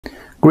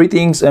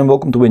Greetings and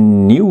welcome to a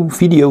new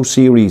video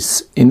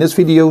series. In this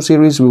video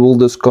series we will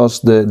discuss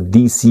the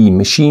DC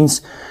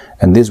machines,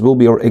 and this will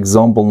be our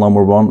example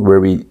number 1 where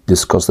we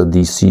discuss the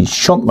DC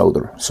shunt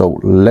motor. So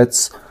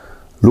let's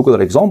look at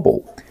that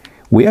example.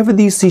 We have a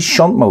DC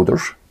shunt motor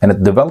and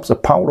it develops a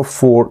power of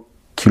 4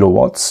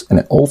 kilowatts and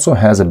it also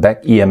has a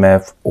back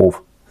EMF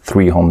of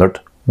 300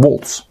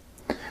 volts.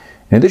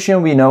 In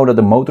addition, we know that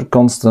the motor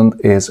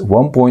constant is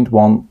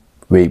 1.1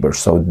 Weber,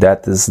 so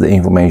that is the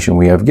information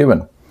we have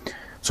given.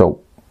 So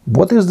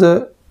what is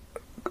the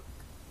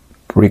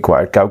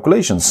required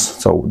calculations?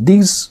 So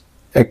these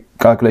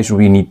calculations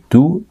we need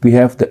to, we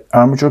have the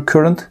armature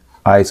current,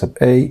 I sub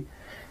A.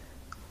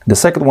 The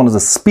second one is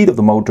the speed of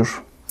the motor,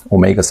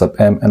 omega sub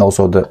M, and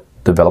also the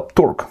developed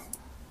torque,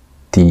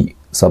 T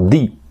sub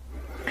D.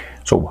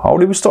 So how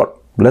do we start?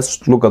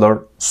 Let's look at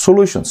our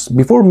solutions.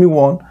 Before we move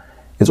on,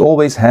 it's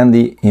always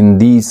handy in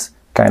these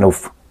kind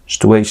of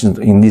situations,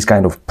 in these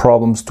kind of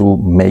problems, to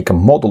make a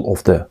model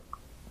of the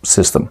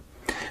system.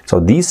 So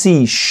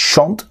DC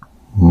shunt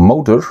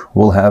motor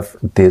will have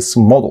this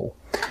model.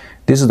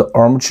 This is the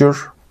armature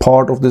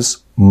part of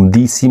this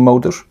DC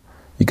motor.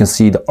 You can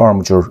see the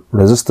armature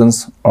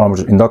resistance,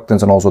 armature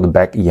inductance, and also the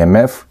back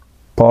EMF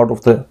part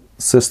of the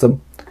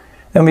system.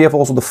 And we have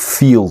also the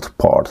field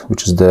part,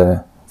 which is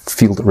the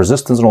field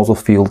resistance and also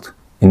field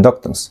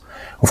inductance.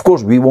 Of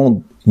course, we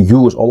won't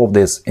use all of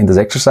this in this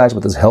exercise,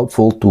 but it's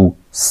helpful to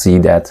see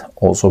that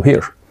also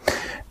here.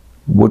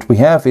 What we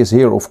have is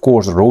here, of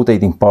course, the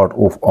rotating part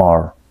of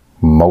our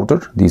motor,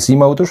 DC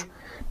motor.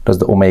 That's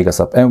the omega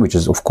sub M, which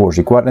is of course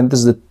required, and this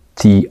is the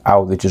T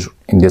out, which is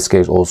in this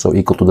case also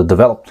equal to the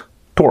developed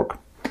torque.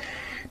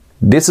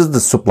 This is the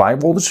supply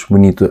voltage we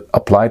need to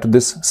apply to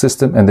this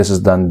system, and this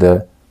is then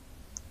the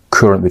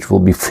current which will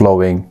be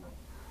flowing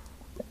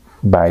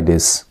by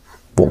this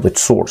voltage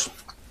source.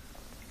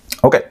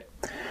 Okay,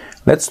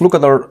 let's look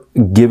at our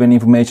given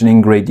information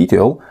in great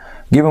detail.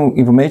 Given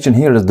information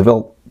here is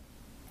developed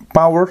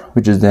power,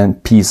 which is then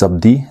P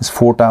sub D, is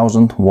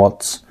 4000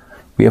 watts.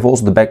 We have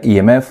also the back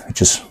EMF,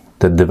 which is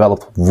the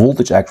developed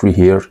voltage actually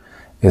here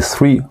is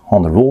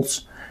 300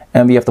 volts.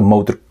 And we have the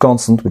motor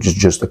constant, which is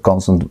just a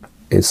constant,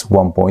 is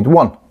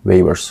 1.1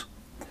 Webers.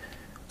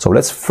 So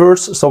let's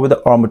first start with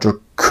the armature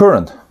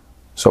current.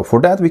 So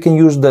for that we can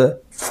use the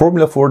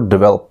formula for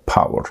developed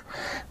power.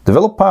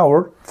 Developed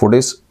power for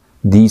this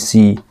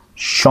DC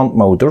shunt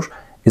motor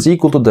is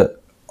equal to the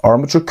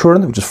armature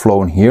current, which is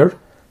flowing here,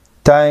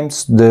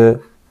 times the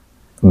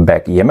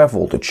back EMF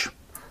voltage.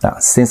 Now,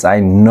 since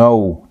I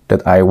know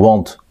that I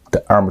want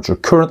the armature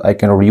current, I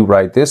can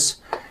rewrite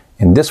this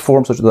in this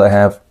form such that I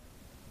have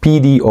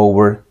PD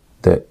over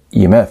the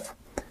EMF,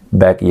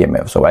 back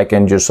EMF. So I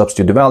can just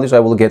substitute the values. I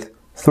will get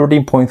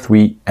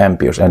 13.3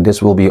 amperes, and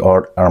this will be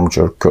our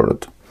armature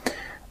current.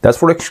 That's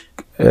for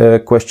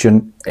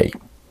question A.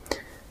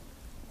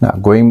 Now,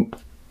 going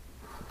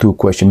to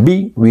question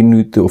B, we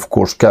need to of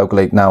course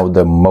calculate now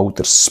the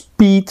motor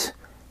speed.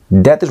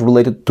 That is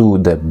related to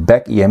the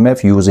back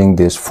EMF using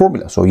this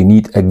formula. So you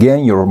need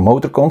again your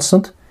motor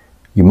constant,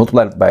 you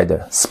multiply it by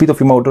the speed of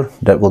your motor,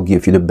 that will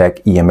give you the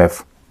back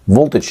EMF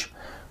voltage.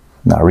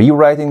 Now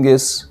rewriting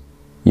this,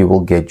 you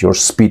will get your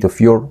speed of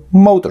your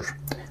motor,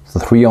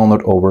 so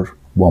 300 over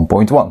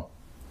 1.1.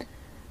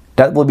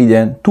 That will be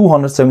then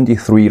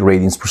 273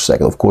 radians per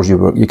second. Of course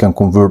you can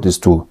convert this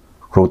to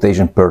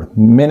rotation per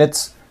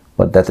minute,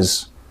 but that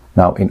is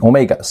now in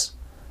omegas.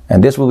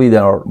 And this will be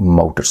then our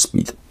motor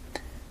speed.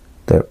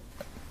 The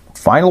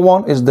final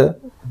one is the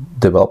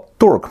developed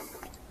torque.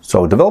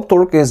 So developed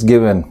torque is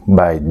given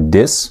by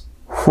this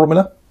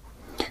formula.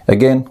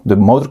 Again, the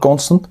motor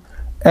constant.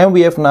 And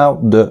we have now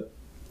the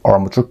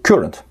armature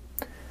current.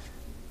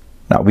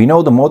 Now we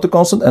know the motor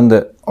constant and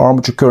the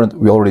armature current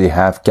we already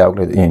have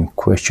calculated in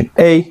question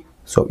A.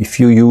 So if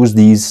you use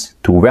these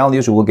two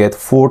values, you will get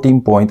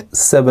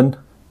 14.7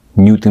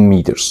 Newton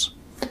meters.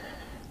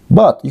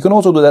 But you can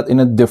also do that in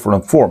a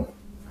different form.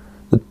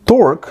 The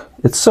torque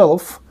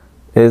itself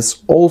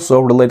is also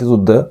related to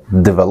the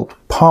developed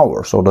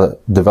power. So the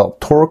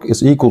developed torque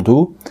is equal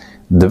to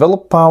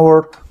developed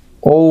power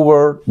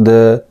over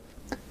the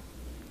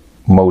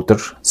motor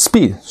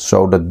speed.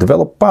 So the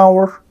developed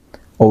power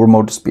over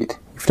motor speed.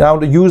 If now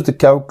to use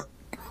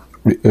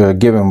the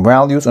given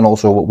values and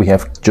also what we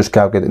have just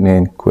calculated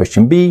in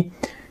question B,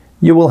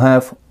 you will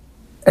have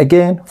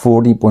again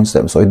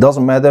 14.7. So it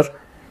doesn't matter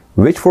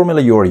which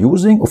formula you are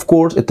using. Of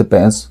course, it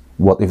depends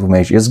what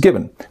information is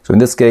given. So in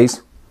this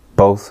case,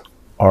 both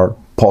are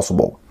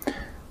possible.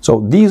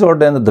 So these are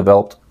then the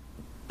developed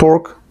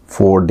torque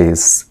for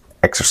this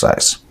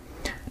exercise.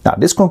 Now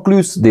this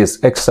concludes this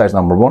exercise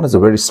number 1. It's a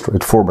very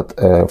straightforward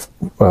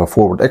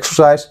forward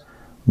exercise.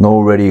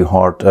 No very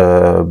hard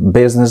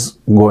business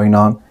going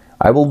on.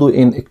 I will do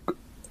in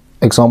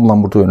example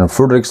number 2 and in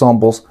further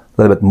examples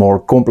a little bit more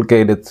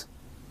complicated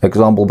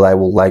example, but I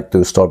would like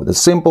to start with the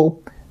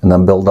simple and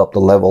then build up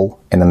the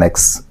level in the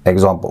next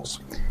examples.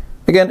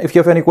 Again, if you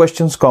have any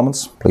questions,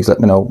 comments, please let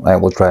me know. I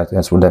will try to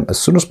answer them as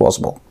soon as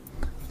possible.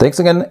 Thanks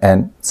again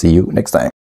and see you next time.